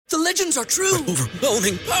The legends are true.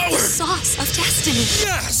 Overwhelming power. Sauce of destiny.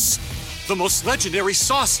 Yes! The most legendary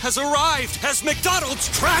sauce has arrived as McDonald's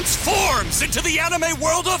transforms into the anime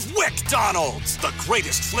world of WickDonald's. The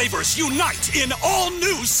greatest flavors unite in all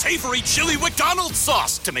new savory chili McDonald's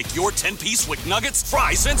sauce to make your 10-piece Wick Nuggets,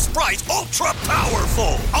 fries, and Sprite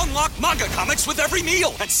ultra-powerful. Unlock manga comics with every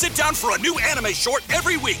meal and sit down for a new anime short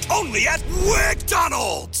every week only at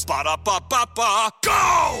WickDonald's. Ba-da-ba-ba-ba,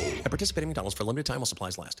 go! At participating McDonald's for a limited time while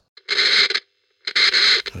supplies last.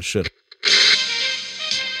 Oh, shit.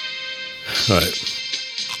 All right.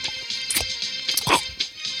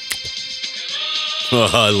 Oh,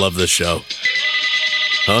 I love this show.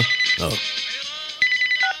 Huh?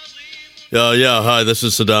 Oh. Yeah, hi, this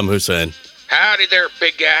is Saddam Hussein. Howdy there,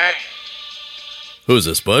 big guy. Who's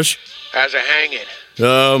this, Bush? How's it hanging?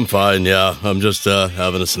 I'm fine, yeah. I'm just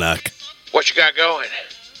having a snack. What you got going?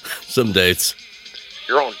 Some dates.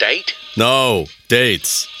 You're on date? No,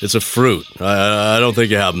 dates. It's a fruit. I don't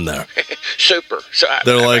think you have them there. Super.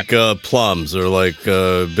 They're like plums or like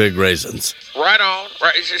big raisins. Right on.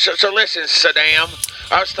 Right. So listen,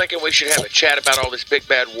 Saddam, I was thinking we should have a chat about all this big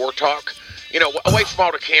bad war talk. You know, away from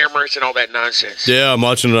all the cameras and all that nonsense. Yeah, I'm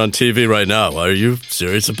watching it on TV right now. Are you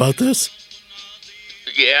serious about this?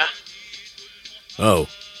 Yeah. Oh.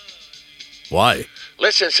 Why?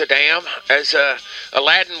 Listen, Saddam, as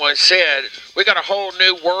Aladdin once said, we got a whole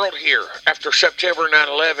new world here after September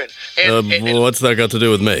 9/11. And what's that got to do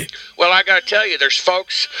with me? Well, I got to tell you, there's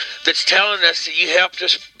folks that's telling us that you helped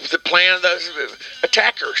us to plan those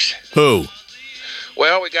attackers. Who?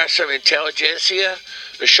 Well, we got some intelligentsia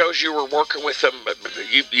that shows you were working with them.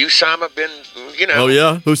 Osama bin, Oh,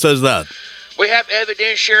 yeah? Who says that? We have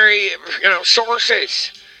evidentiary,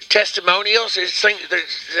 sources. Testimonials,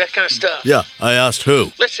 that kind of stuff. Yeah, I asked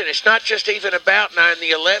who. Listen, it's not just even about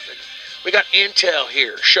 9/11. We got intel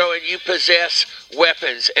here showing you possess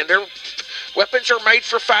weapons, and their weapons are made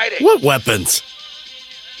for fighting. What weapons?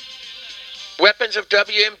 Weapons of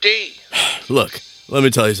WMD. Look, let me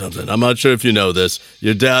tell you something. I'm not sure if you know this.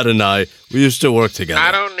 Your dad and I, we used to work together.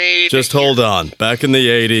 I don't need... Just hold on. Back in the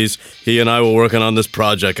 80s, he and I were working on this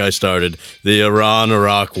project I started, the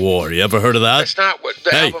Iran-Iraq War. You ever heard of that? That's not what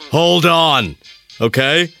the album... Hold on,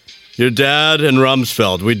 okay? Your dad and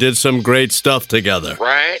Rumsfeld, we did some great stuff together.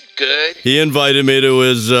 Right, good. He invited me to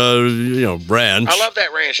his, ranch. I love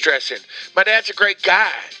that ranch dressing. My dad's a great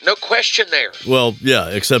guy. No question there. Well, yeah,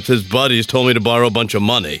 except his buddies told me to borrow a bunch of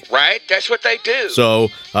money. Right, that's what they do. So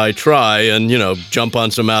I try and, jump on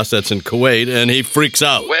some assets in Kuwait, and he freaks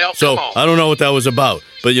out. Well, so come on. I don't know what that was about.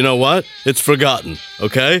 But you know what? It's forgotten,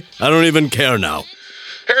 okay? I don't even care now.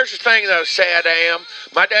 Here's the thing, though, Saddam.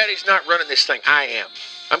 My daddy's not running this thing. I am.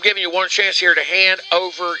 I'm giving you one chance here to hand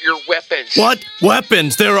over your weapons. What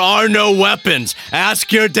weapons? There are no weapons.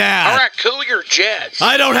 Ask your dad. All right, cool your jets.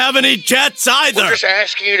 I don't have any jets either. We're just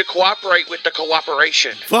asking you to cooperate with the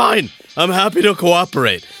cooperation. Fine. I'm happy to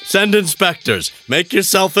cooperate. Send inspectors. Make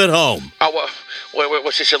yourself at home. Oh,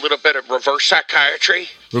 what's this, a little bit of reverse psychiatry?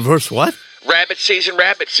 Reverse what? Rabbit season.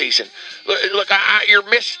 Look, you're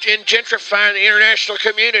gentrifying the international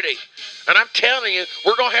community. And I'm telling you,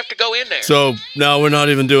 we're going to have to go in there. So now we're not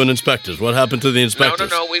even doing inspectors. What happened to the inspectors?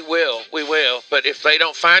 No, we will. But if they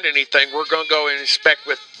don't find anything, we're going to go and inspect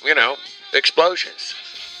with, explosions.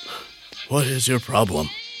 What is your problem?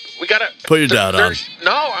 We got to... Put your dad on.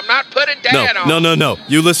 No, I'm not putting Dad on. No.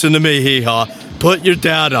 You listen to me, hee-haw. Put your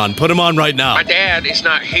dad on. Put him on right now. My dad is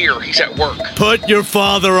not here. He's at work. Put your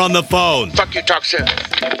father on the phone. Fuck you, talk soon.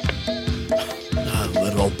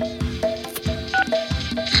 Little...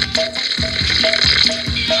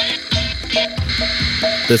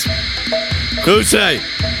 This...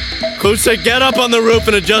 Kusei, get up on the roof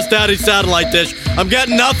and adjust Daddy's satellite dish. I'm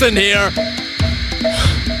getting nothing here.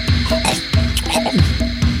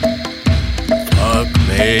 Fuck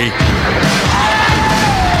me.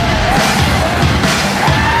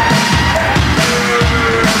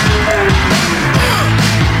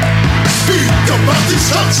 Speak about this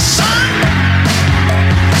sunshine.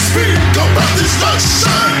 Speak about this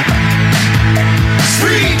sunshine.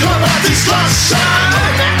 Speak about this sunshine.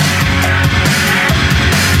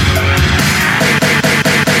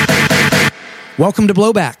 Welcome to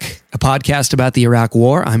Blowback, a podcast about the Iraq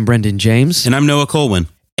War. I'm Brendan James. And I'm Noah Colwyn.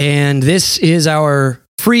 And this is our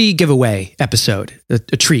free giveaway episode, a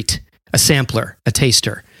treat, a sampler, a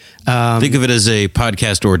taster Think of it as a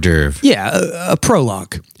podcast hors d'oeuvre. Yeah, a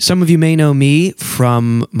prologue. Some of you may know me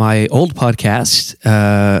from my old podcast,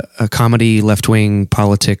 a comedy left-wing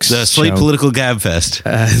politics The Slate show. Political Gabfest.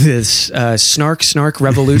 This Snark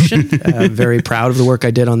Revolution. Very proud of the work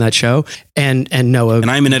I did on that show. And Noah.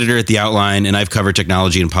 And I'm an editor at The Outline, and I've covered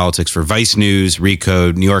technology and politics for Vice News,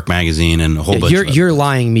 Recode, New York Magazine, and a whole bunch of You're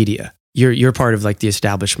lying media. You're part of like the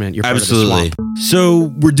establishment. You're part Absolutely. of the swamp.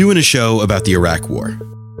 So we're doing a show about the Iraq War.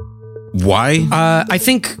 Why? I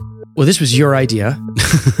think, well, this was your idea.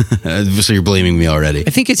 So you're blaming me already. I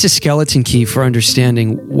think it's a skeleton key for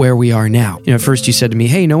understanding where we are now. You know, first you said to me,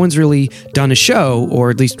 hey, no one's really done a show, or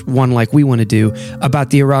at least one like we want to do, about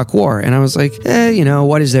the Iraq War. And I was like,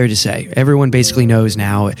 what is there to say? Everyone basically knows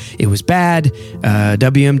now it was bad.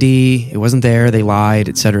 WMD, it wasn't there. They lied,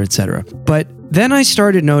 et cetera, et cetera. But then I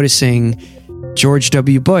started noticing George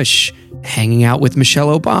W. Bush hanging out with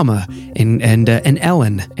Michelle Obama and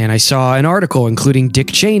Ellen. And I saw an article including Dick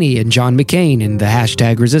Cheney and John McCain in the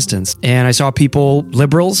hashtag resistance. And I saw people,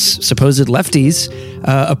 liberals, supposed lefties,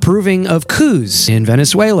 approving of coups in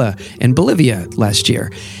Venezuela and Bolivia last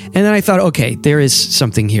year. And then I thought, okay, there is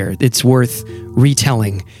something here. It's worth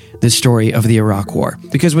retelling the story of the Iraq War.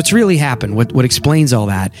 Because what's really happened, what explains all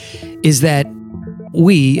that, is that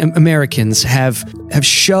we, Americans, have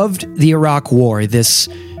shoved the Iraq War, this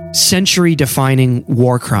century-defining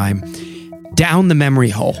war crime, down the memory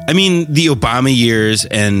hole. I mean, the Obama years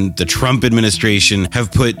and the Trump administration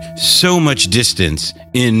have put so much distance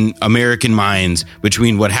in American minds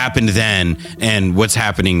between what happened then and what's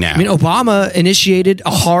happening now. I mean, Obama initiated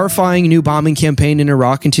a horrifying new bombing campaign in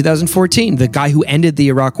Iraq in 2014, the guy who ended the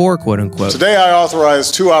Iraq War, quote-unquote. Today I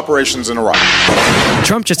authorized 2 operations in Iraq.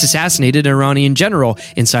 Trump just assassinated an Iranian general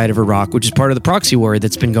inside of Iraq, which is part of the proxy war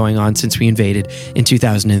that's been going on since we invaded in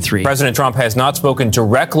 2003. President Trump has not spoken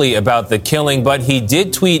directly about the killing, but he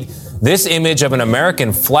did tweet this image of an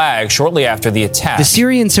American flag shortly after the attack. The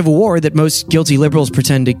Syrian civil war that most guilty liberals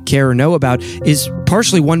pretend to care or know about is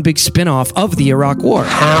partially one big spin-off of the Iraq War.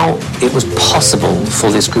 How it was possible for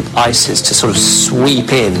this group ISIS to sort of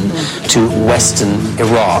sweep in to Western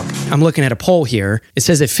Iraq. I'm looking at a poll here. It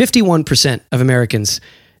says that 51% of Americans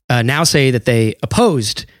now say that they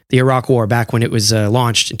opposed the Iraq War back when it was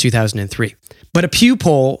launched in 2003. But a Pew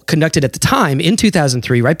poll conducted at the time in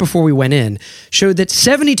 2003, right before we went in, showed that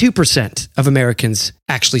 72% of Americans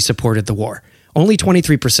actually supported the war. Only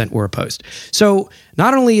 23% were opposed. So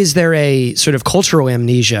not only is there a sort of cultural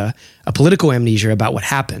amnesia, a political amnesia about what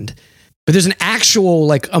happened, but there's an actual,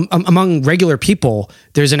 like, among regular people,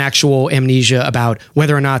 there's an actual amnesia about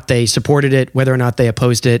whether or not they supported it, whether or not they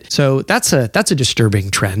opposed it. So that's a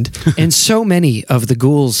disturbing trend. And so many of the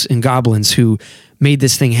ghouls and goblins who made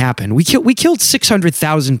this thing happen. We killed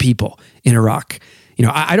 600,000 people in Iraq. You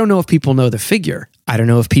know, I don't know if people know the figure. I don't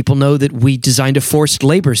know if people know that we designed a forced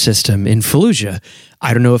labor system in Fallujah.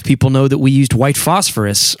 I don't know if people know that we used white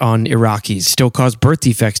phosphorus on Iraqis, still cause birth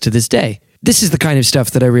defects to this day. This is the kind of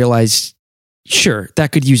stuff that I realized, sure,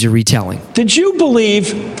 that could use a retelling. Did you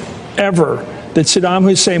believe ever that Saddam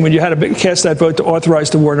Hussein, when you had to cast that vote to authorize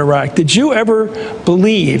the war in Iraq, did you ever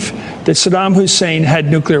believe that Saddam Hussein had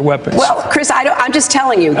nuclear weapons? Well, Chris, I'm just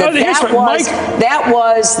telling you that that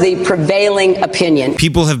was the prevailing opinion.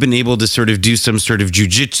 People have been able to sort of do some sort of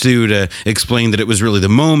jujitsu to explain that it was really the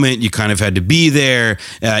moment. You kind of had to be there.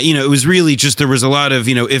 It was really just, there was a lot of,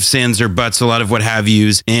 ifs, ands, or buts, a lot of what have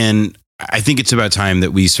yous. And I think it's about time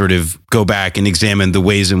that we sort of go back and examine the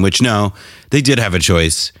ways in which, no, they did have a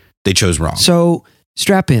choice. They chose wrong. So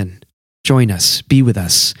strap in, join us, be with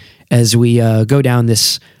us as we go down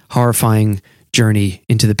this horrifying journey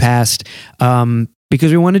into the past,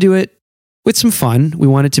 because we want to do it with some fun. We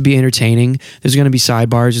want it to be entertaining. There's going to be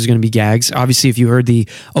sidebars. There's going to be gags. Obviously, if you heard the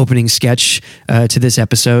opening sketch to this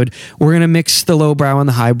episode, we're going to mix the lowbrow and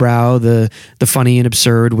the highbrow, the funny and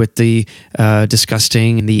absurd with the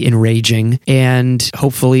disgusting and the enraging, and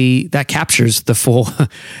hopefully that captures the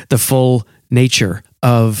full nature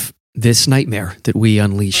of this nightmare that we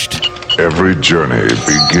unleashed. Every journey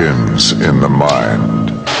begins in the mind.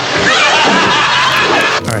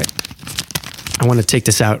 All right. I want to take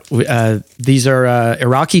this out. These are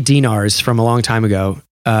Iraqi dinars from a long time ago.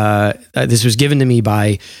 This was given to me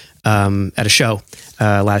by at a show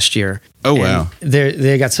last year. Oh, wow.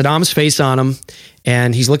 They got Saddam's face on them,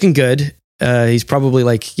 and he's looking good. He's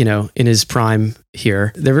probably in his prime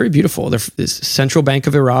here. They're very beautiful. They're Central Bank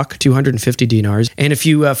of Iraq, 250 dinars. And if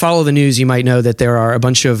you follow the news, you might know that there are a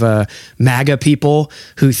bunch of MAGA people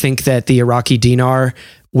who think that the Iraqi dinar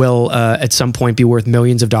will at some point be worth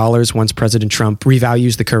millions of dollars once President Trump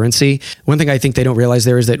revalues the currency. One thing I think they don't realize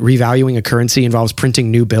there is that revaluing a currency involves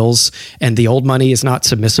printing new bills, and the old money is not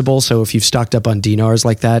submissible. So if you've stocked up on dinars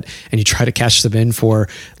like that and you try to cash them in for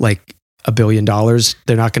like $1 billion,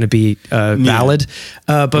 they're not going to be valid.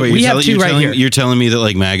 But wait, we have two right here. You're telling me that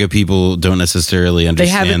like MAGA people don't necessarily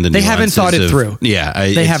understand they haven't thought it through. Yeah,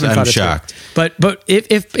 I'm shocked. But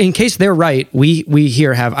if in case they're right, I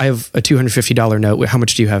have a $250 note. How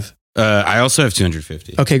much do you have? I also have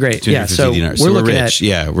 250. Okay, great. Yeah, so dinars. We're rich.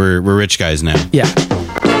 We're rich guys now. Yeah.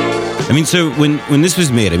 I mean, so when this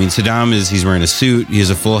was made, I mean, Saddam he's wearing a suit. He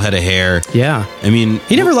has a full head of hair. Yeah. I mean,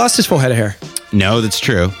 he never lost his full head of hair. No, that's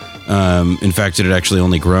true. In fact, it had actually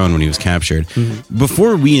only grown when he was captured. Mm-hmm.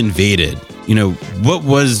 Before we invaded, what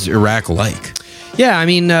was Iraq like? Yeah, I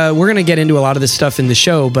mean, we're going to get into a lot of this stuff in the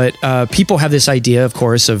show, but people have this idea, of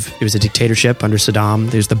course, of it was a dictatorship under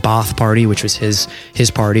Saddam. There's the Ba'ath Party, which was his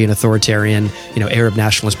party, an authoritarian, Arab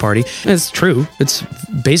nationalist party. And it's true. It's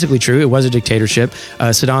basically true. It was a dictatorship.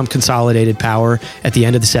 Saddam consolidated power at the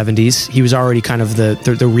end of the 70s. He was already kind of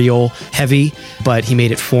the real heavy, but he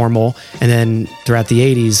made it formal. And then throughout the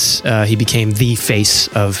 80s, he became the face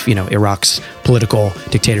of, Iraq's political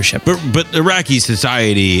dictatorship. But Iraqi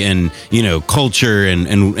society and, culture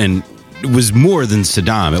and was more than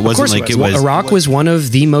Saddam. It wasn't like it was. Iraq was one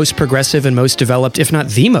of the most progressive and most developed, if not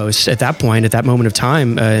the most, at that point, at that moment of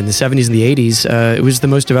time, in the 70s and the 80s. It was the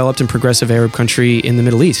most developed and progressive Arab country in the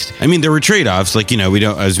Middle East. I mean, there were trade-offs. Like, we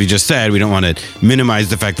don't, as we just said, we don't want to minimize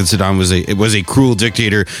the fact that Saddam was a cruel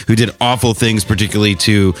dictator who did awful things, particularly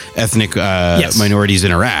to ethnic minorities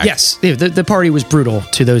in Iraq. Yes, the party was brutal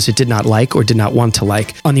to those it did not like or did not want to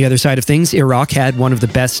like. On the other side of things, Iraq had one of the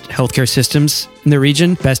best healthcare systems in the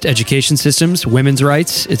region, best education systems, women's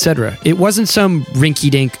rights, etc. It wasn't some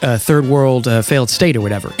rinky-dink third world failed state or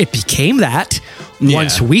whatever. It became that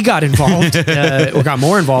once we got involved or got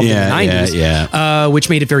more involved in the 90s, which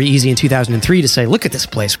made it very easy in 2003 to say, look at this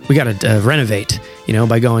place. We got to renovate,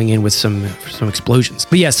 by going in with some explosions.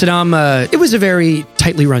 But yeah, Saddam, it was a very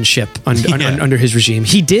tightly run ship under his regime.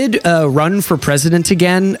 He did run for president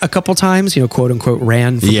again a couple times, quote unquote,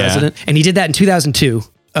 ran for president. And he did that in 2002.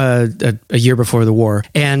 A year before the war.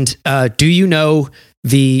 And do you know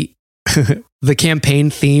the campaign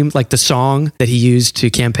theme, like the song that he used to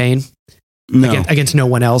campaign? No. Against no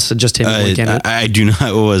one else, and just him. I do not.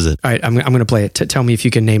 What was it? All right, I'm going to play it. Tell me if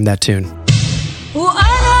you can name that tune.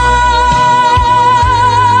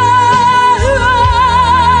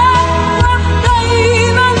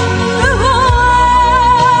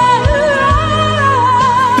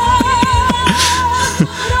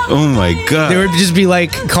 Oh my God. There would just be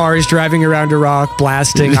like cars driving around Iraq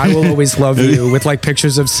blasting I Will Always Love You with like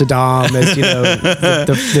pictures of Saddam as,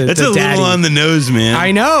 That's a daddy. little on the nose, man.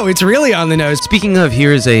 I know, it's really on the nose. Speaking of,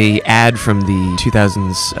 here's a ad from the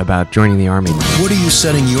 2000s about joining the Army. What are you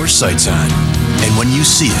setting your sights on? And when you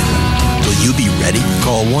see it, will you be ready?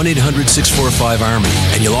 Call 1-800-645-ARMY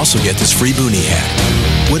and you'll also get this free boonie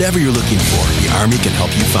hat. Whatever you're looking for, the Army can help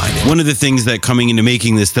you find it. One of the things that coming into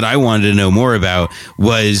making this that I wanted to know more about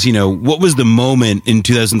was, what was the moment in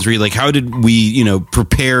 2003? Like, how did we,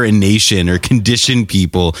 prepare a nation or condition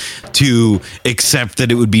people to accept that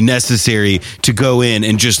it would be necessary to go in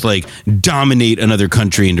and just like dominate another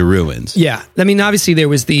country into ruins? Yeah. I mean, obviously there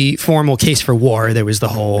was the formal case for war. There was the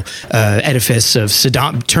whole edifice of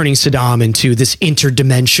Saddam, turning Saddam into this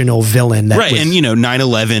interdimensional villain. That right. Was, and,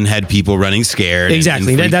 9/11 had people running scared.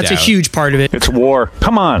 Exactly. That's a huge part of it. It's war.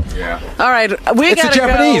 Come on. Yeah. All right. We got to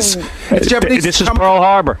go. It's Japanese. This is Pearl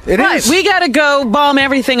Harbor. It is. We got to go bomb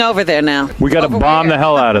everything over there now. We got to bomb the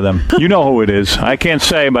hell out of them. You know who it is. I can't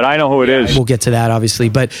say, but I know who it is. We'll get to that, obviously.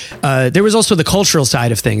 But there was also the cultural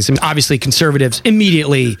side of things. I mean, obviously, conservatives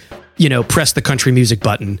immediately press the country music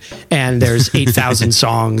button, and there's 8,000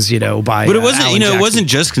 songs, by. But it wasn't, Alan Jackson. It wasn't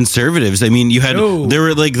just conservatives. I mean, you had there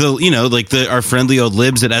were like our friendly old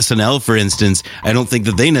libs at SNL, for instance. I don't think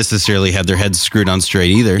that they necessarily had their heads screwed on straight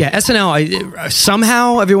either. Yeah, SNL.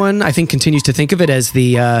 Somehow, everyone I think continues to think of it as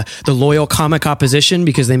the loyal comic opposition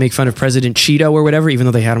because they make fun of President Cheeto or whatever, even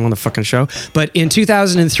though they had him on the fucking show. But in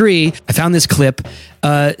 2003, I found this clip.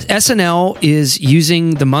 SNL is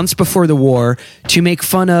using the months before the war to make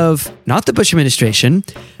fun of not the Bush administration,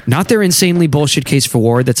 not their insanely bullshit case for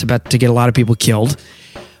war that's about to get a lot of people killed,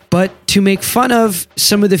 but to make fun of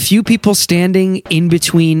some of the few people standing in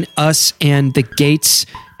between us and the gates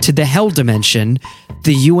to the hell dimension,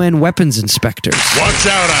 the UN weapons inspectors. Watch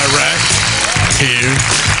out, Iraq. Here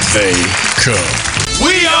they come.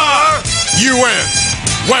 We are UN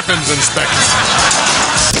weapons inspectors.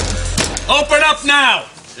 Open up now.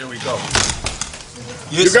 Here we go.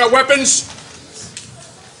 You got weapons?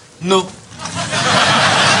 No.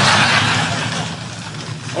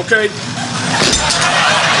 Okay.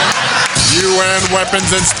 UN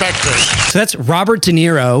weapons inspector. So that's Robert De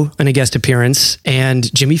Niro in a guest appearance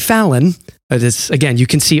and Jimmy Fallon. This again, you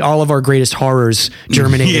can see all of our greatest horrors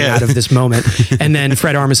germinating out of this moment. And then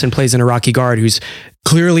Fred Armisen plays an Iraqi guard who's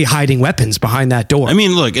clearly hiding weapons behind that door. I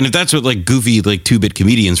mean, look, and if that's what like goofy like 2-bit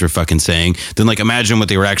comedians were fucking saying, then like imagine what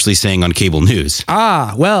they were actually saying on cable news.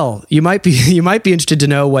 Ah, well, you might be interested to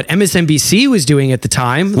know what MSNBC was doing at the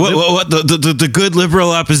time. What the good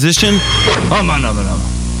liberal opposition?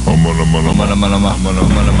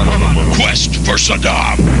 Quest for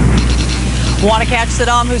Saddam. Want to catch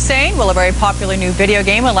Saddam Hussein? Well, a very popular new video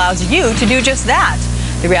game allows you to do just that.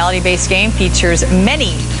 The reality-based game features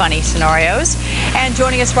many funny scenarios. And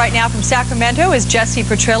joining us right now from Sacramento is Jesse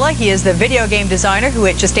Petrilla. He is the video game designer who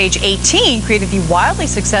at just age 18 created the wildly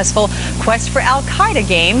successful Quest for Al-Qaeda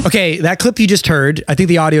game. Okay, that clip you just heard, I think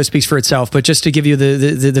the audio speaks for itself, but just to give you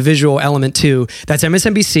the visual element too, that's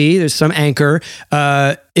MSNBC. There's some anchor.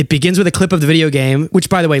 It begins with a clip of the video game, which,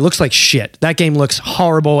 by the way, looks like shit. That game looks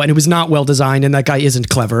horrible, and it was not well designed, and that guy isn't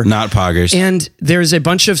clever. Not poggers. And there's a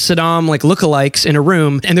bunch of Saddam like lookalikes in a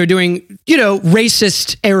room, and they're doing,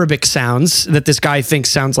 racist Arabic sounds that this guy thinks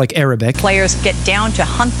sounds like Arabic. Players get down to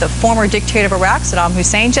hunt the former dictator of Iraq, Saddam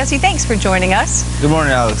Hussein. Jesse, thanks for joining us. Good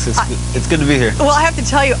morning, Alex. It's good to be here. Well, I have to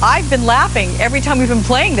tell you, I've been laughing every time we've been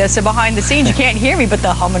playing this, and behind the scenes, you can't hear me, but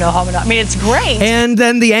the humana. I mean, it's great. And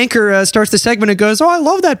then the anchor starts the segment and goes, "Oh, I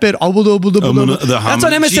love that bit." That's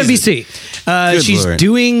on MSNBC.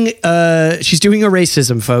 She's doing a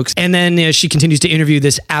racism, folks. And then she continues to interview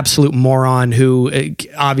this absolute moron who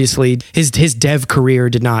obviously his dev career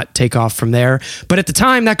did not take off from there. But at the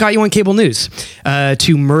time, that got you on cable news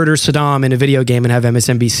to murder Saddam in a video game and have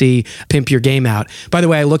MSNBC pimp your game out. By the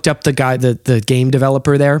way, I looked up the guy, the game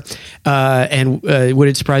developer there, and would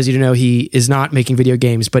it surprise you to know he is not making video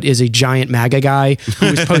games, but is a giant MAGA guy who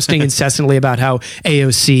is posting incessantly about how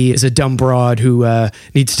AOC is a dumb broad who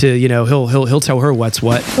needs to, he'll tell her what's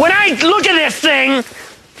what. When I look at this thing,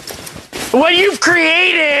 what you've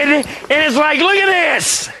created, and it's like, look at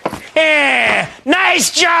this.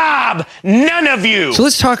 Nice job, none of you. So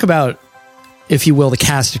let's talk about, if you will, the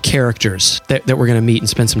cast of characters that we're going to meet and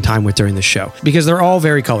spend some time with during the show, because they're all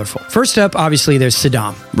very colorful. First up, obviously, there's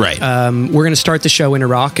Saddam. Right. We're going to start the show in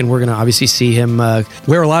Iraq, and we're going to obviously see him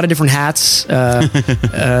wear a lot of different hats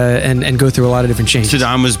and go through a lot of different changes.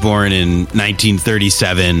 Saddam was born in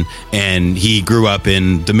 1937, and he grew up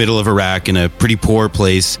in the middle of Iraq in a pretty poor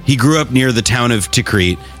place. He grew up near the town of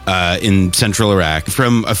Tikrit in central Iraq.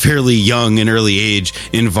 From a fairly young and early age,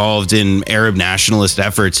 involved in Arab nationalist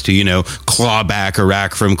efforts to, claw back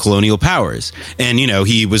Iraq from colonial powers. And,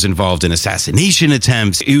 he was involved in assassination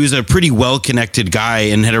attempts. He was a pretty well-connected guy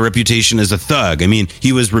and had a reputation as a thug. I mean,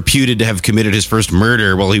 he was reputed to have committed his first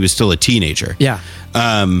murder while he was still a teenager. Yeah.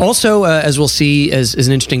 Also, as we'll see, as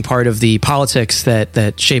an interesting part of the politics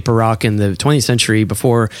that shape Iraq in the 20th century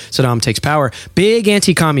before Saddam takes power, big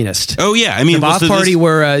anti-communist. Oh, yeah. I mean, the Ba'ath Party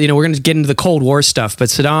were, we're going to get into the Cold War stuff, but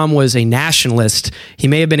Saddam was a nationalist. He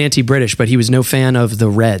may have been anti-British, but he was no fan of the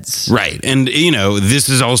Reds. Right. And, this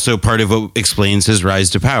is also part of what explains his rise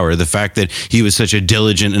to power. The fact that he was such a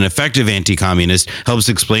diligent and effective anti-communist helps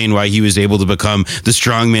explain why he was able to become the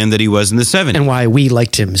strongman that he was in the 70s. And why we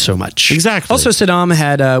liked him so much. Exactly. Also, Saddam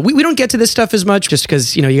had, we don't get to this stuff as much just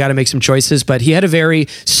because, you got to make some choices, but he had a very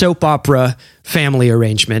soap opera family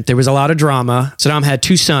arrangement. There was a lot of drama. Saddam had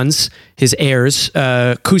two sons, his heirs,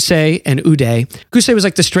 Qusay and Uday. Qusay was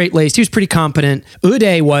like the straight-laced. He was pretty competent.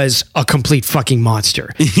 Uday was a complete fucking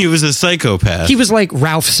monster. He was a psychopath. He was like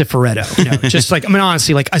Ralph Cifaretto, just like,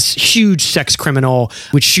 honestly, like a huge sex criminal,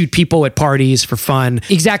 would shoot people at parties for fun.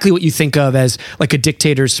 Exactly what you think of as like a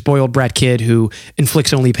dictator's spoiled brat kid who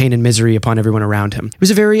inflicts only pain and misery upon everyone around him. It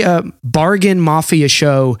was a very bargain mafia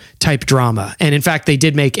show type drama. And in fact,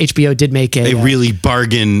 HBO did make a really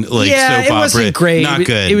bargain soap opera. It wasn't great. Not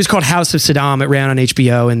good. It was called House of Saddam. It ran on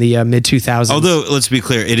HBO in the mid 2000s. Although, let's be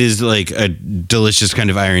clear, it is like a delicious kind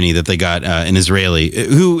of irony that they got an Israeli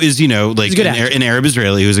who is, like an Arab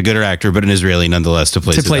Israeli who's a good actor, but an Israeli nonetheless to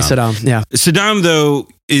play Saddam. Yeah. Saddam, though,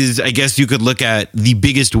 is, I guess you could look at the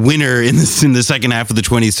biggest winner in the second half of the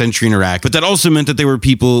 20th century in Iraq. But that also meant that there were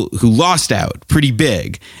people who lost out pretty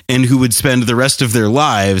big and who would spend the rest of their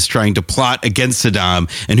lives trying to plot against Saddam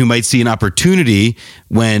and who might see an opportunity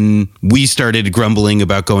when we started grumbling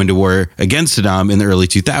about going to war against Saddam in the early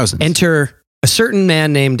 2000s. Enter a certain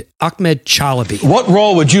man named Ahmed Chalabi. What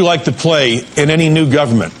role would you like to play in any new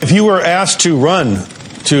government? If you were asked to run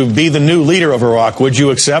to be the new leader of Iraq, would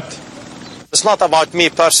you accept? It's not about me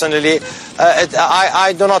personally.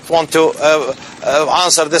 I do not want to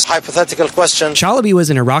answer this hypothetical question. Chalabi was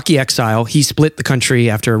an Iraqi exile. He split the country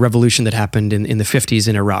after a revolution that happened in the 50s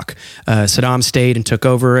in Iraq. Saddam stayed and took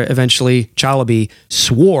over eventually. Chalabi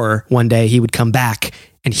swore one day he would come back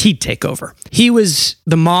and he'd take over. He was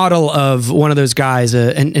the model of one of those guys,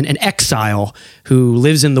 an exile who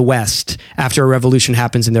lives in the West after a revolution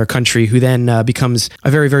happens in their country, who then becomes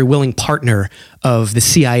a very, very willing partner of the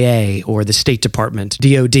CIA or the State Department,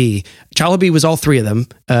 DOD. Chalabi was all three of them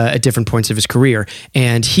at different points of his career.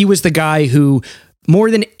 And he was the guy who,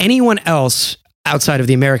 more than anyone else outside of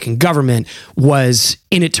the American government, was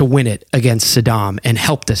in it to win it against Saddam and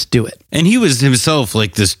helped us do it. And he was himself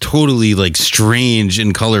like this totally like strange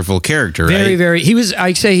and colorful character, right? Very, very.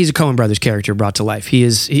 I'd say he's a Coen Brothers character brought to life.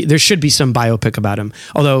 There should be some biopic about him,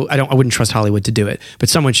 although I wouldn't trust Hollywood to do it, but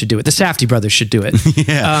someone should do it. The Safdie brothers should do it.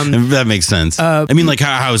 Yeah, that makes sense. I mean, like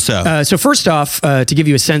how so? So first off, to give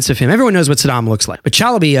you a sense of him, everyone knows what Saddam looks like. But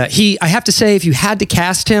Chalabi, I have to say, if you had to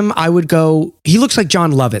cast him, I would go, he looks like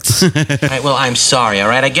John Lovitz. All right, well, I'm sorry, all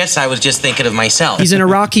right? I guess I was just thinking of myself. He's an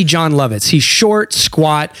Iraqi John Lovitz. He's short,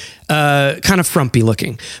 squat, kind of frumpy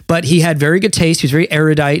looking, but he had very good taste. He was very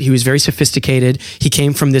erudite. He was very sophisticated. He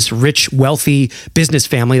came from this rich, wealthy business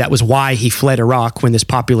family. That was why he fled Iraq when this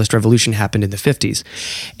populist revolution happened in the 50s.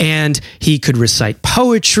 And he could recite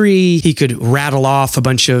poetry. He could rattle off a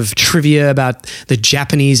bunch of trivia about the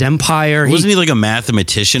Japanese Empire. Wasn't he like a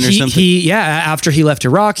mathematician or something? After he left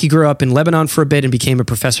Iraq, he grew up in Lebanon for a bit and became a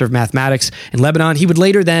professor of mathematics in Lebanon. He would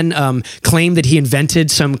later then claim that he invented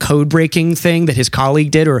some code-breaking thing that his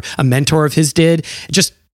colleague did, or a mentor of his did,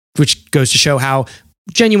 which goes to show how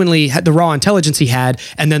genuinely the raw intelligence he had,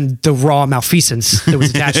 and then the raw malfeasance that was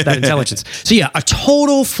attached to that intelligence. So yeah, a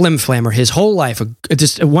total flim-flammer his whole life,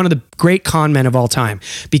 just one of the great con men of all time.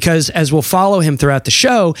 Because as we'll follow him throughout the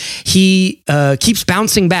show, he keeps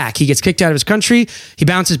bouncing back. He gets kicked out of his country, he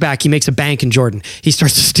bounces back, he makes a bank in Jordan. He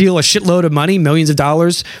starts to steal a shitload of money, millions of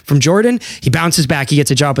dollars from Jordan. He bounces back, he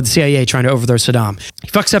gets a job with the CIA trying to overthrow Saddam. He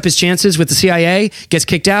fucks up his chances with the CIA, gets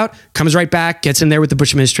kicked out, comes right back, gets in there with the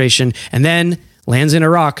Bush administration, and then lands in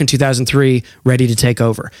Iraq in 2003, ready to take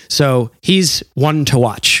over. So he's one to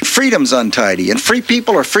watch. Freedom's untidy, and free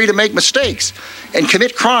people are free to make mistakes and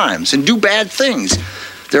commit crimes and do bad things.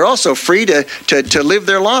 They're also free to live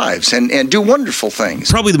their lives and do wonderful things.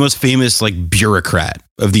 Probably the most famous bureaucrat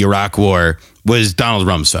of the Iraq War was Donald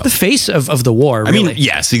Rumsfeld. The face of the war, really. I mean,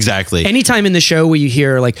 yes, exactly. Anytime in the show where you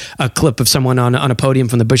hear a clip of someone on a podium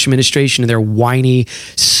from the Bush administration and their whiny,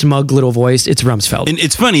 smug little voice, it's Rumsfeld. And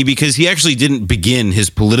it's funny because he actually didn't begin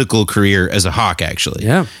his political career as a hawk, actually.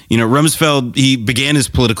 Yeah. Rumsfeld, he began his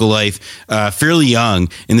political life fairly young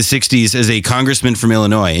in the 60s as a congressman from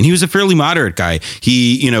Illinois. And he was a fairly moderate guy.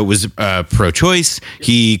 He, was pro-choice.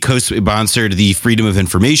 He co-sponsored the Freedom of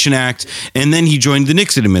Information Act. And then he joined the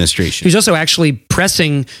Nixon administration. He was also actually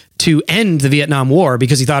pressing to end the Vietnam War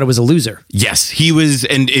because he thought it was a loser. Yes, he was,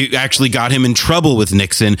 and it actually got him in trouble with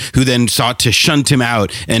Nixon, who then sought to shunt him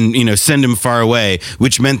out and, send him far away,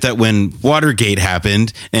 which meant that when Watergate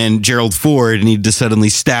happened and Gerald Ford needed to suddenly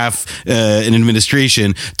staff an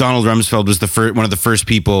administration, Donald Rumsfeld was one of the first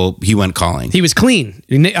people he went calling. He was clean.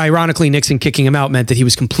 Ironically, Nixon kicking him out meant that he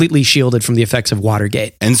was completely shielded from the effects of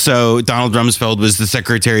Watergate. And so Donald Rumsfeld was the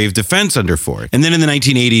Secretary of Defense under Ford. And then in the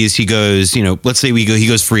 1980s, he goes, let's say he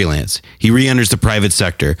goes freelance. He re-enters the private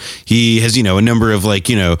sector. He has, a number of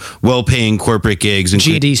well-paying corporate gigs.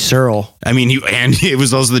 G.D. Searle. I mean, it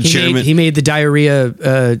was also the chairman. He made the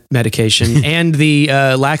diarrhea medication and the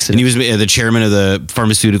laxative. And he was the chairman of the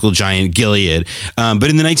pharmaceutical giant Gilead. But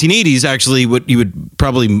in the 1980s, actually, what you would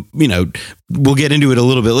probably, we'll get into it a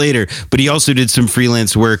little bit later, but he also did some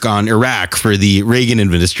freelance work on Iraq for the Reagan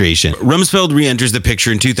administration. Rumsfeld re-enters the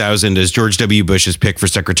picture in 2000 as George W. Bush's pick for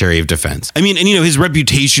Secretary of Defense. I mean, and his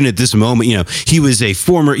reputation at this moment, he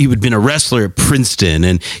had been a wrestler at Princeton,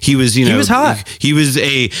 and he was, he was hot. He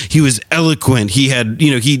was eloquent. He had,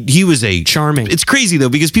 he was charming. It's crazy though,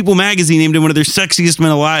 because People magazine named him one of their sexiest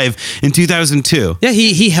men alive in 2002. Yeah,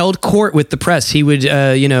 he held court with the press. He would,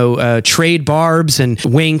 trade barbs and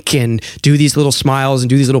wink and do these little smiles and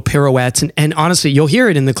do these little pirouettes. And honestly, you'll hear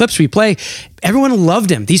it in the clips we play. Everyone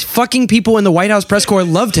loved him. These fucking people in the White House press corps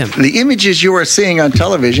loved him. The images you are seeing on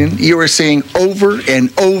television, you are seeing over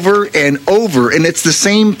and over and over, and it's the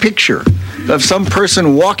same picture of some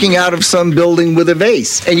person walking out of some building with a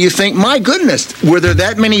vase. And you think, my goodness, were there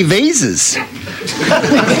that many vases?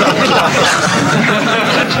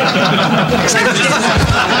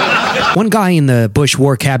 One guy in the Bush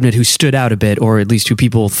war cabinet who stood out a bit, or at least who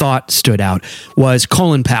people thought stood out, was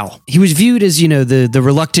Colin Powell. He was viewed as, the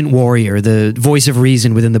reluctant warrior, the voice of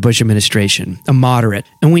reason within the Bush administration, a moderate.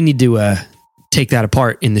 And we need to take that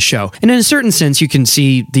apart in the show. And in a certain sense, you can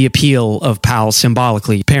see the appeal of Powell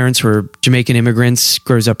symbolically. Parents were Jamaican immigrants,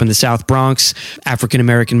 grows up in the South Bronx.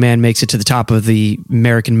 African-American man makes it to the top of the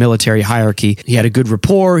American military hierarchy. He had a good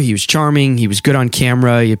rapport. He was charming. He was good on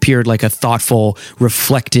camera. He appeared like a thoughtful,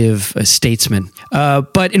 reflective statesman.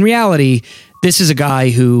 But in reality, this is a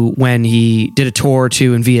guy who, when he did a tour or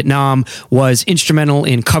two in Vietnam, was instrumental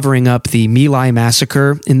in covering up the My Lai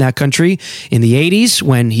massacre in that country. In the 80s,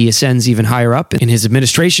 when he ascends even higher up in his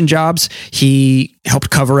administration jobs, he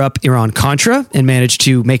helped cover up Iran-Contra and managed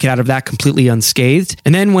to make it out of that completely unscathed.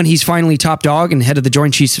 And then when he's finally top dog and head of the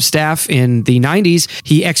Joint Chiefs of Staff in the 90s,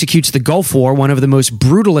 he executes the Gulf War, one of the most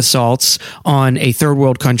brutal assaults on a third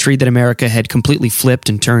world country that America had completely flipped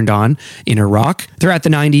and turned on in Iraq. Throughout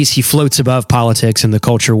the 90s, he floats above politics and the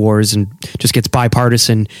culture wars and just gets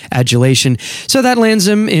bipartisan adulation. So that lands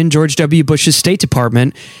him in George W. Bush's State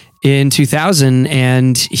Department in 2000,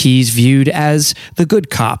 and he's viewed as the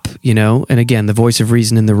good cop, and again, the voice of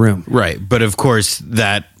reason in the room. Right. But of course,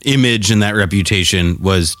 that image and that reputation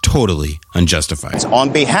was totally unjustified.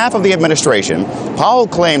 On behalf of the administration, Powell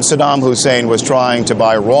claims Saddam Hussein was trying to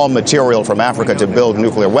buy raw material from Africa to build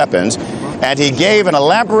nuclear weapons, and he gave an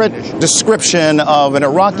elaborate description of an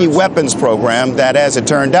Iraqi weapons program that, as it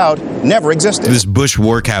turned out, never existed. This Bush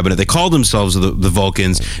war cabinet, they called themselves the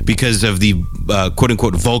Vulcans because of the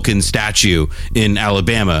quote-unquote Vulcan statue in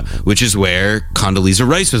Alabama, which is where Condoleezza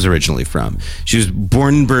Rice was originally from. She was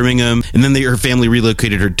born in Birmingham, and then her family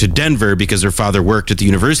relocated her to Denver because her father worked at the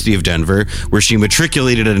University of Denver, where she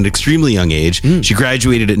matriculated at an extremely young age. She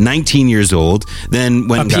graduated at 19 years old. Then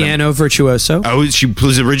went a piano virtuoso. Oh, she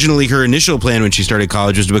was originally, her initial plan when she started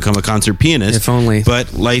college was to become a concert pianist. If only.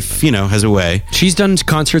 But life, has a way. She's done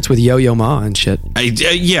concerts with Yo-Yo Ma and shit.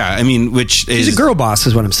 Which is... She's a girl boss,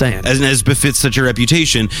 is what I'm saying. As befits such a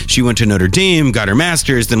reputation, she went to Notre Dame, got her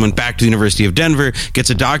master's, then went back to the University of Denver, gets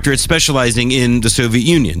a doctorate specializing in the Soviet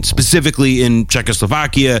Union, specifically in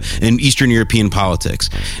Czechoslovakia and Eastern European politics.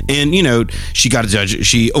 And, she got a judge.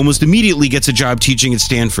 She almost immediately gets a job teaching at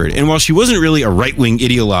Stanford. And while she wasn't really a right-wing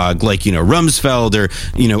ideologue like, Rumsfeld or,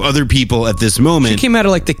 other people at this moment. She came out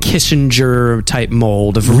of like the Kissinger type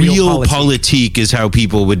mold of realpolitik is how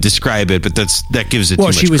people would describe it, but that gives it too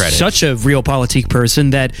much credit. Well, she was such a realpolitik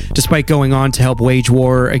person that despite going on to help wage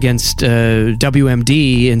war against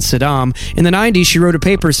WMD and Saddam, in the 90s, she wrote a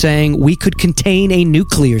paper saying we could contain a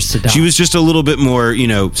nuclear Saddam. She was just a little bit more,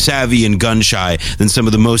 savvy and gun-shy than some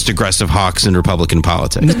of the most aggressive hawks in Republican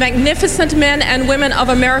politics. The magnificent men and women of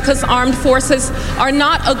America's armed forces are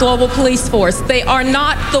not a global police force. They are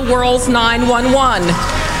not the world's 911.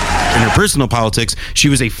 In her personal politics, she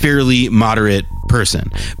was a fairly moderate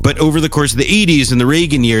person. But over the course of the 80s and the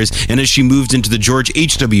Reagan years, and as she moved into the George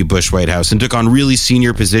H.W. Bush White House and took on really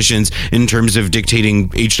senior positions in terms of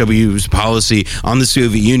dictating H.W.'s policy on the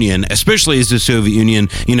Soviet Union, especially as the Soviet Union,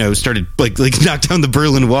 started like knocked down the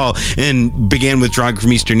Berlin Wall and began withdrawing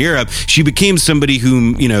from Eastern Europe, she became somebody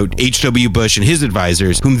whom, H.W. Bush and his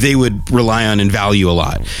advisors, whom they would rely on and value a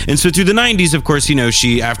lot. And so through the 90s, of course,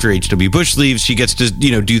 she, after H.W. Bush leaves, she gets to,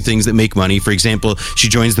 do things that make money. For example, she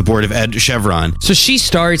joins the board of Chevron. So she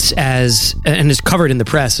starts as, and is covered in the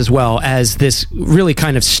press as well, as this really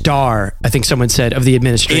kind of star, I think someone said, of the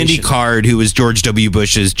administration. Andy Card, who was George W.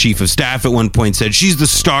 Bush's chief of staff at one point, said she's the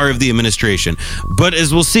star of the administration. But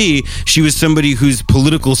as we'll see, she was somebody whose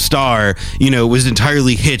political star, was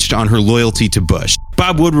entirely hitched on her loyalty to Bush.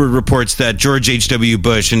 Bob Woodward reports that George H.W.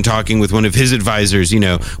 Bush, in talking with one of his advisors,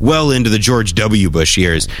 well into the George W. Bush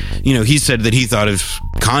years, he said that he thought of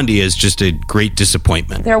Condi as just a great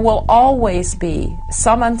disappointment. There will always be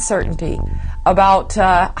some uncertainty about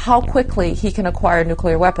how quickly he can acquire a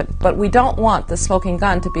nuclear weapon. But we don't want the smoking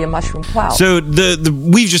gun to be a mushroom cloud. So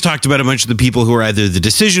we've just talked about a bunch of the people who are either the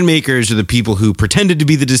decision makers or the people who pretended to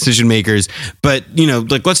be the decision makers. But,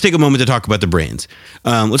 let's take a moment to talk about the brains.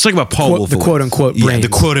 Let's talk about Paul Wolfowitz. The quote-unquote brains. Yeah, the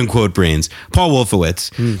quote-unquote brains. Paul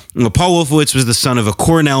Wolfowitz. Paul Wolfowitz was the son of a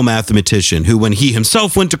Cornell mathematician who, when he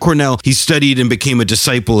himself went to Cornell, he studied and became a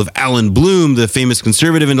disciple of Alan Bloom, the famous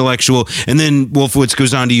conservative intellectual. And then Wolfowitz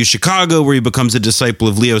goes on to use Chicago, where he becomes a disciple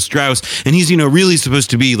of Leo Strauss, and he's, really supposed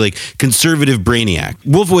to be like conservative brainiac.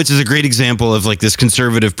 Wolfowitz is a great example of like this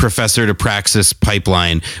conservative professor to praxis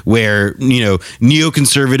pipeline where,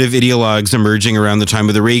 neoconservative ideologues emerging around the time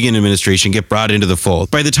of the Reagan administration get brought into the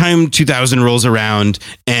fold. By the time 2000 rolls around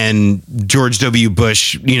and George W.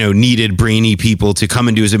 Bush, needed brainy people to come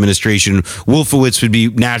into his administration, Wolfowitz would be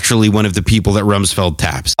naturally one of the people that Rumsfeld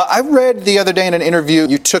taps. I read the other day in an interview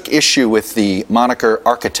you took issue with the moniker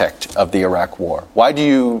architect of the Iraq War. Why do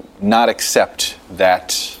you not accept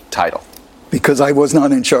that title? Because I was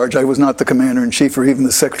not in charge. I was not the commander-in-chief or even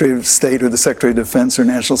the Secretary of State or the Secretary of Defense or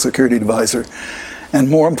National Security Advisor. And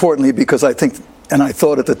more importantly, because I think, and I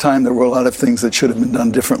thought at the time there were a lot of things that should have been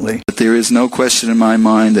done differently. But there is no question in my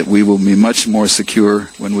mind that we will be much more secure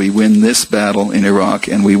when we win this battle in Iraq,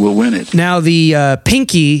 and we will win it. Now, the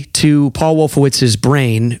pinky to Paul Wolfowitz's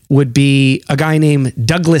brain would be a guy named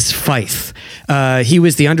Douglas Feith. He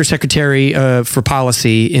was the Undersecretary for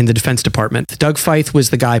Policy in the Defense Department. Doug Feith was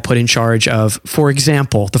the guy put in charge of, for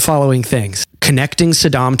example, the following things: connecting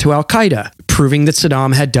Saddam to Al-Qaeda, proving that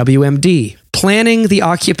Saddam had WMD, planning the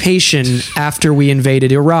occupation after we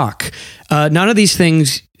invaded Iraq. None of these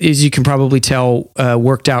things, as you can probably tell,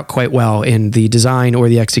 worked out quite well in the design or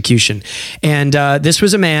the execution. And this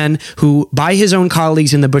was a man who, by his own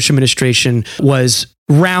colleagues in the Bush administration, was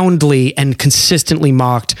roundly and consistently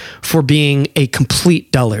mocked for being a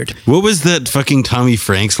complete dullard. What was that fucking Tommy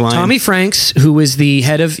Franks line? Tommy Franks, who was the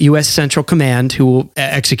head of U.S. Central Command, who will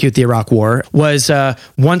execute the Iraq War, was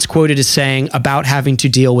once quoted as saying about having to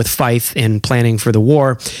deal with Feith in planning for the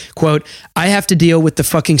war, quote, "I have to deal with the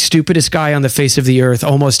fucking stupidest guy on the face of the earth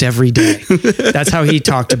almost every day." That's how he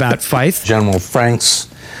talked about Feith. General Franks,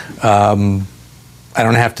 I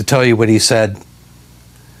don't have to tell you what he said,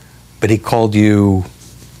 but he called you...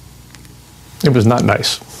 It was not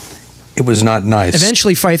nice. It was not nice.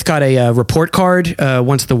 Eventually, Feith got a report card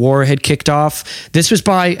once the war had kicked off. This was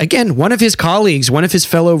by, again, one of his colleagues, one of his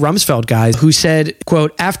fellow Rumsfeld guys, who said,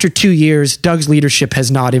 quote, "After 2 years, Doug's leadership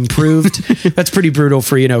has not improved." That's pretty brutal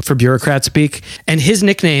for bureaucrat speak. And his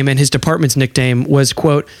nickname and his department's nickname was,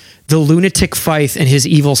 quote, "the lunatic Feith and his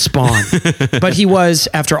evil spawn." But he was,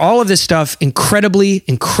 after all of this stuff, incredibly,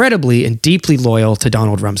 and deeply loyal to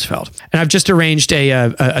Donald Rumsfeld. And I've just arranged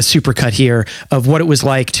a supercut here of what it was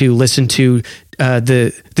like to listen to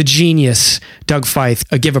the genius Doug Feith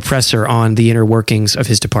give a presser on the inner workings of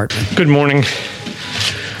his department. Good morning.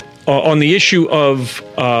 On the issue of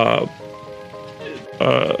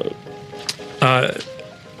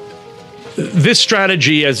this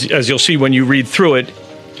strategy, as you'll see when you read through it,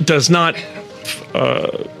 does not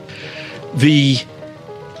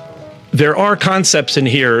there are concepts in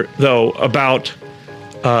here, though, about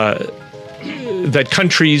that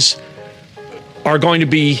countries are going to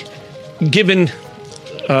be given.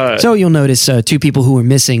 So you'll notice two people who were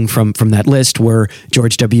missing from that list were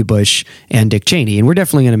George W. Bush and Dick Cheney, and we're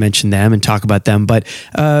definitely going to mention them and talk about them. But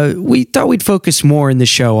we thought we'd focus more in the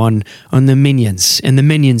show on the minions and the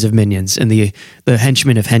minions of minions and the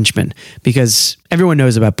henchmen of henchmen, because everyone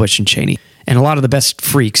knows about Bush and Cheney, and a lot of the best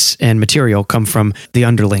freaks and material come from the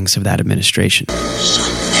underlings of that administration.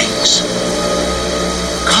 Something's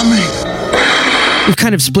coming. We've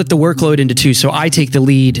kind of split the workload into two, so I take the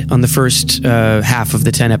lead on the first half of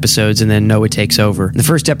the 10 episodes, and then Noah takes over. In the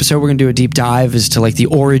first episode, we're going to do a deep dive as to like the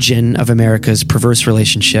origin of America's perverse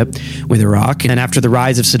relationship with Iraq. And after the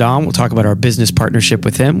rise of Saddam, we'll talk about our business partnership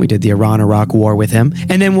with him. We did the Iran-Iraq war with him.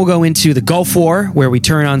 And then we'll go into the Gulf War, where we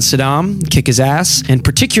turn on Saddam, kick his ass, and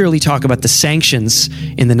particularly talk about the sanctions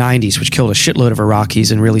in the 90s, which killed a shitload of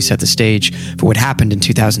Iraqis and really set the stage for what happened in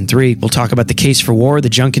 2003. We'll talk about the case for war, the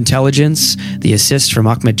junk intelligence, the assist from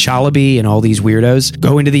Ahmed Chalabi and all these weirdos.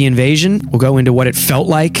 Go into the invasion. We'll go into what it felt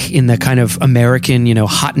like in the kind of American,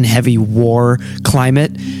 hot and heavy war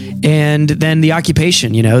climate. And then the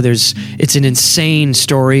occupation, it's an insane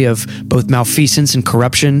story of both malfeasance and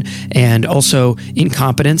corruption and also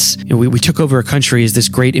incompetence. We took over a country as this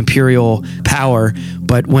great imperial power,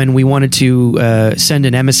 but when we wanted to send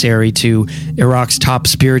an emissary to Iraq's top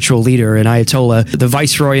spiritual leader, an Ayatollah, the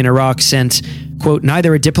viceroy in Iraq sent, quote,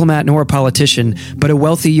 "neither a diplomat nor a politician, but a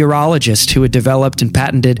wealthy urologist who had developed and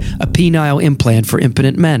patented a penile implant for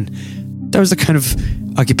impotent men." That was the kind of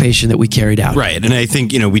occupation that we carried out. Right. And I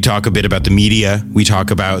think, we talk a bit about the media. We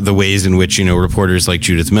talk about the ways in which, reporters like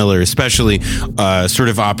Judith Miller especially sort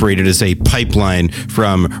of operated as a pipeline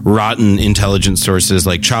from rotten intelligence sources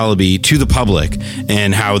like Chalabi to the public,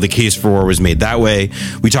 and how the case for war was made that way.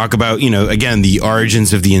 We talk about, again, the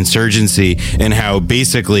origins of the insurgency, and how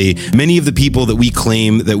basically many of the people that we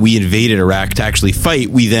claim that we invaded Iraq to actually fight,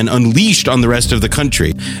 we then unleashed on the rest of the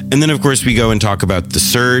country. And then, of course, we go and talk about the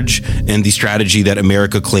surge and the strategy that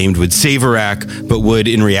America claimed would save Iraq, but would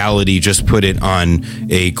in reality just put it on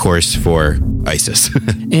a course for ISIS.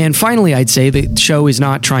 And finally, I'd say the show is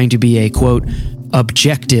not trying to be a, quote,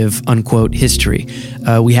 objective, unquote, history.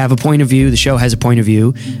 We have a point of view. The show has a point of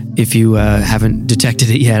view. If you haven't detected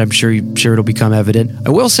it yet, I'm sure it'll become evident. I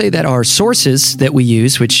will say that our sources that we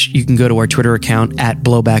use, which you can go to our Twitter account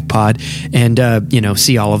 @BlowbackPod and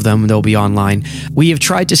see all of them. They'll be online. We have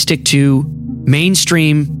tried to stick to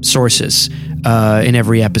mainstream sources in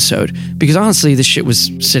every episode, because honestly, this shit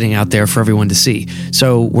was sitting out there for everyone to see.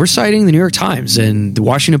 So we're citing the New York Times and the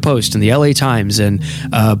Washington Post and the LA Times and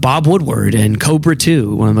Bob Woodward and Cobra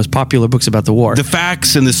 2, one of the most popular books about the war. The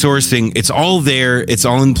facts and the sourcing, it's all there. It's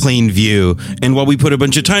all in plain view. And while we put a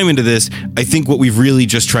bunch of time into this, I think what we've really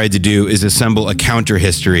just tried to do is assemble a counter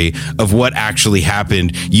history of what actually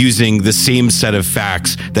happened using the same set of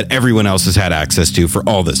facts that everyone else has had access to for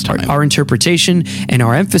all this time. Our interpretation and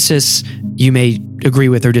our emphasis, you may agree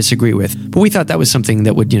with or disagree with, but we thought that was something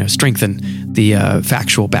that would, strengthen the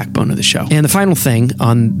factual backbone of the show. And the final thing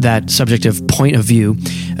on that subject of point of view,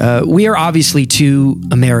 we are obviously two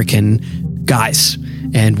American guys,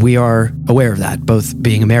 and we are aware of that, both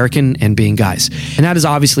being American and being guys. And that is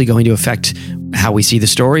obviously going to affect how we see the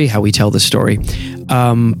story, how we tell the story.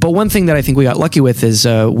 But one thing that I think we got lucky with is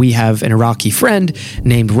we have an Iraqi friend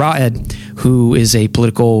named Raed, who is a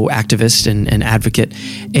political activist and advocate.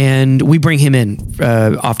 And we bring him in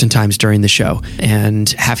oftentimes during the show and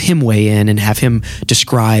have him weigh in and have him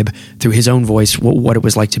describe through his own voice what it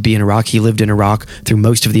was like to be in Iraq. He lived in Iraq through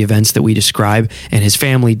most of the events that we describe, and his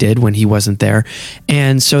family did when he wasn't there.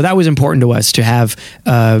 And so that was important to us to have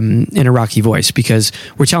an Iraqi voice, because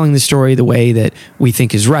we're telling the story the way that we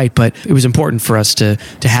think is right, but it was important for us to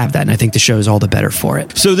have that, and I think the show is all the better for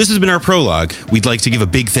it. So this has been our prologue. We'd like to give a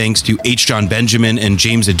big thanks to H. John Benjamin and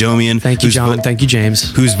James Adomian. Thank you, John. Thank you,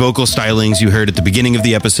 James. Whose vocal stylings you heard at the beginning of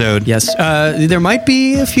the episode. Yes. There might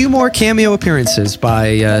be a few more cameo appearances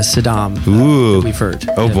by Saddam that we've heard.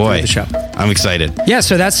 Oh boy. The show. I'm excited. Yeah,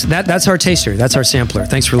 so that's our taster. That's our sampler.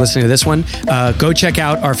 Thanks for listening to this one. Go check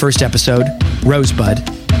out our first episode, Rosebud,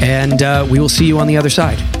 and we will see you on the other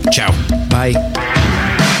side. Ciao. Bye.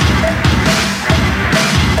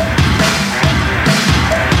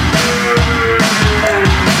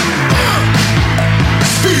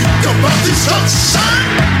 Speak about these